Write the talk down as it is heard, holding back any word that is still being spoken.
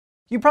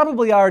You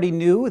probably already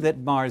knew that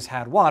Mars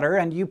had water,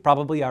 and you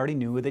probably already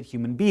knew that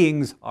human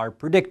beings are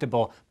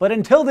predictable. But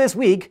until this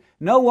week,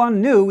 no one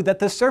knew that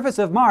the surface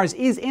of Mars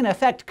is in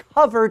effect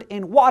covered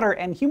in water,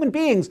 and human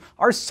beings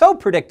are so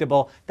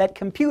predictable that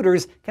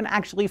computers can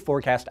actually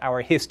forecast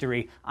our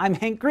history. I'm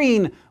Hank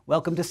Green.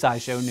 Welcome to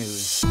SciShow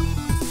News.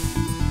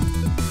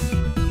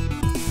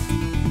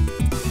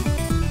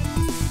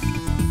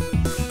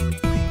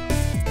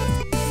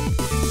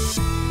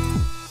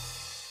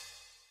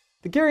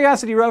 The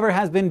Curiosity rover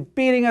has been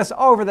beating us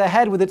over the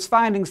head with its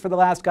findings for the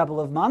last couple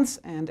of months,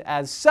 and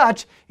as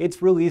such,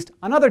 it's released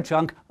another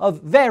chunk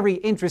of very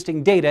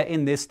interesting data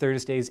in this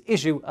Thursday's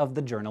issue of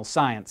the journal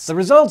Science. The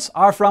results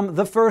are from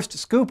the first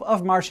scoop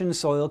of Martian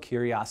soil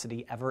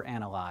Curiosity ever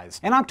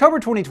analyzed. In October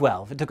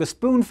 2012, it took a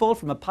spoonful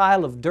from a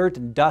pile of dirt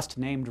and dust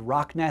named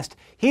Rock Nest,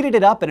 heated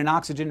it up in an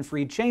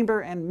oxygen-free chamber,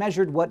 and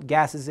measured what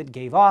gases it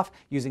gave off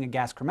using a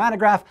gas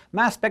chromatograph,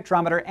 mass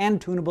spectrometer, and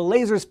tunable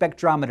laser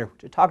spectrometer,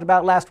 which I talked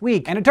about last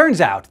week. And it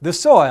turns out the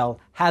soil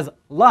has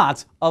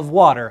lots of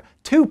water,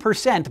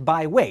 2%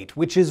 by weight,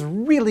 which is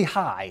really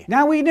high.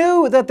 Now, we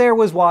knew that there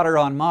was water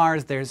on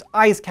Mars, there's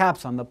ice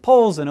caps on the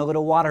poles and a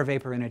little water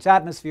vapor in its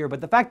atmosphere,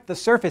 but the fact that the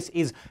surface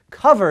is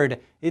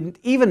covered in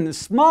even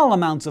small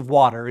amounts of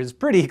water is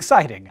pretty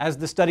exciting. As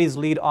the study's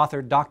lead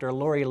author, Dr.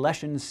 LAURIE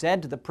LESHIN,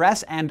 said to the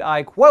press, and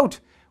I quote,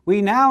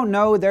 "We now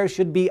know there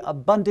should be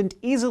abundant,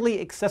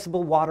 easily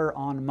accessible water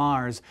on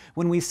Mars.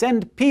 When we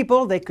send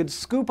people, they could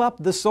scoop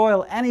up the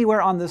soil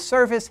anywhere on the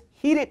surface,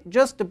 heat it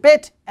just a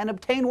bit, and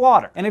obtain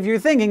water." And if you're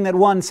thinking that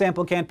one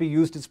sample can't be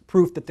used as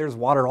proof that there's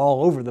water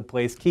all over the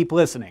place, keep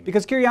listening.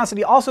 Because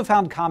Curiosity also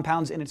found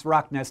compounds in its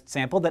Rock Nest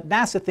sample that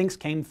NASA thinks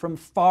came from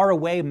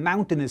faraway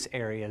mountainous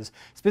areas.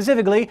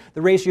 Specifically,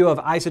 the ratio of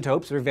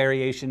isotopes, or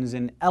variations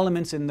in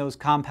elements in those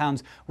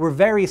compounds, were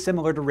very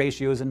similar to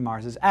ratios in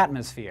Mars's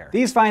atmosphere.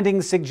 These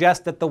findings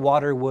suggest that the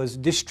water was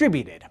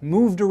distributed,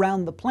 moved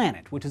around the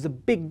planet, which is a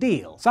big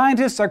deal.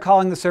 Scientists are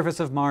calling the surface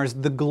of Mars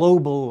the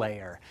global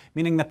layer,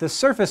 meaning that the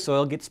surface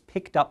soil gets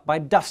picked up by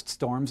dust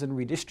storms and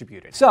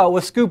redistributed. So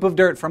a scoop of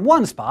dirt from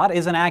one spot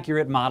is an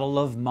accurate model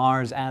of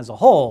Mars as a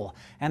whole,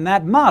 and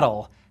that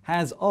model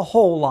has a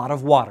whole lot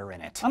of water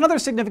in it. Another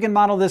significant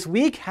model this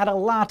week had a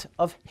lot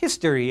of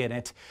history in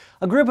it.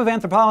 A group of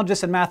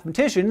anthropologists and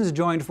mathematicians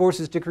joined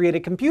forces to create a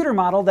computer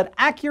model that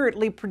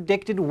accurately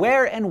predicted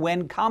where and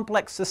when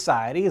complex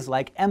societies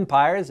like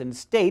empires and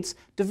states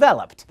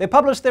developed. They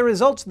published their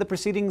results in the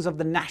Proceedings of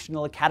the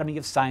National Academy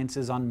of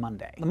Sciences on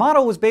Monday. The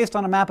model was based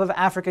on a map of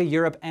Africa,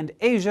 Europe, and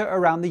Asia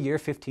around the year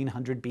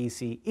 1500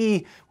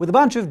 BCE, with a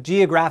bunch of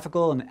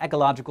geographical and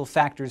ecological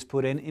factors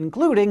put in,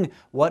 including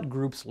what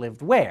groups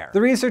lived where.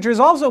 The researchers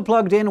also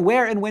plugged in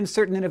where and when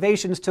certain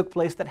innovations took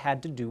place that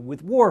had to do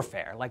with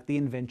warfare, like the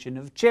invention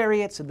of chariots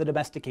and the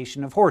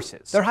domestication of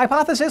horses. Their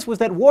hypothesis was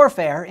that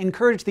warfare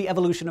encouraged the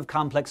evolution of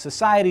complex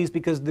societies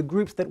because the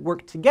groups that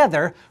worked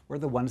together were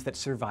the ones that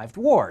survived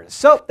wars.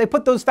 So they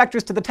put those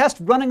factors to the test,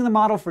 running the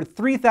model for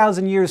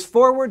 3,000 years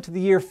forward to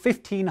the year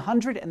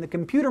 1500, and the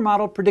computer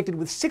model predicted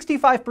with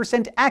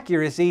 65%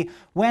 accuracy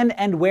when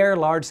and where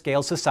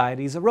large-scale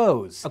societies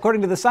arose.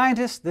 According to the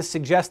scientists, this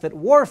suggests that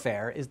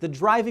warfare is the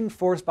driving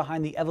force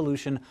behind the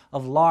evolution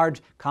of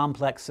large,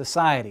 complex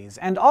societies,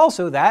 and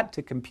also that,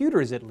 to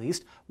computers at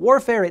least,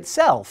 warfare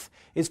itself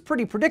is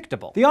pretty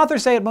predictable. The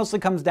authors say it mostly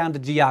comes down to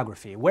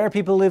geography, where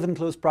people live in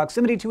close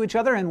proximity to each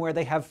other and where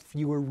they have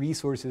fewer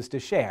resources to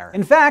share.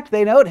 In fact,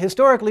 they note,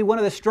 historically one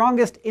of the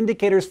strongest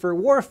indicators for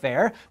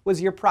warfare was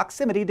your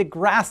proximity to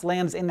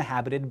grasslands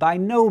inhabited by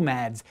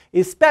nomads,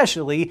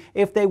 especially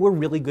if they were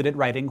really good at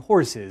riding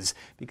horses,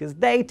 because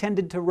they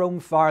tended to roam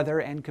farther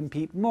and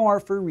compete more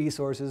for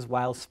resources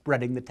while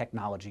spreading the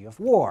technology of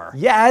war.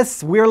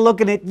 Yes, we're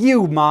looking at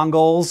you,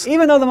 Mongols!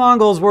 Even though the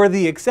Mongols were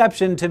the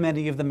exception to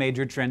many of the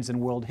major trends in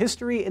world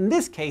history, in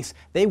this case,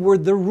 they were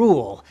the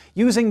rule.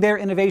 Using their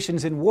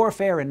innovations in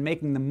warfare and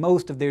making the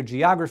most of their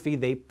geography,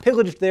 they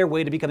pillaged their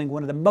way to becoming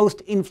one of the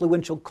most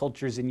influential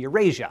cultures in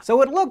Eurasia.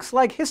 So it looks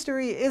like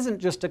history isn't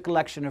just a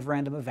collection of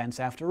random events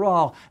after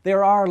all.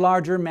 There are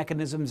larger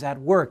mechanisms at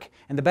work,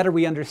 and the better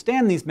we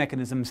understand these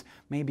mechanisms,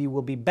 maybe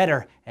we'll be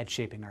better at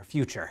shaping our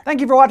future. Thank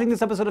you for watching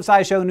this episode of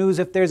SciShow News.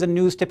 If there's a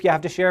news tip you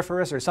have to share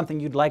for us or something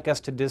you'd like us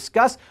to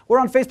discuss, we're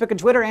on Facebook and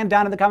Twitter and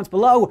down in the comments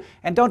below.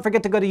 And don't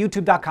forget to go to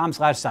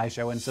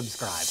youtube.com/SciShow and subscribe.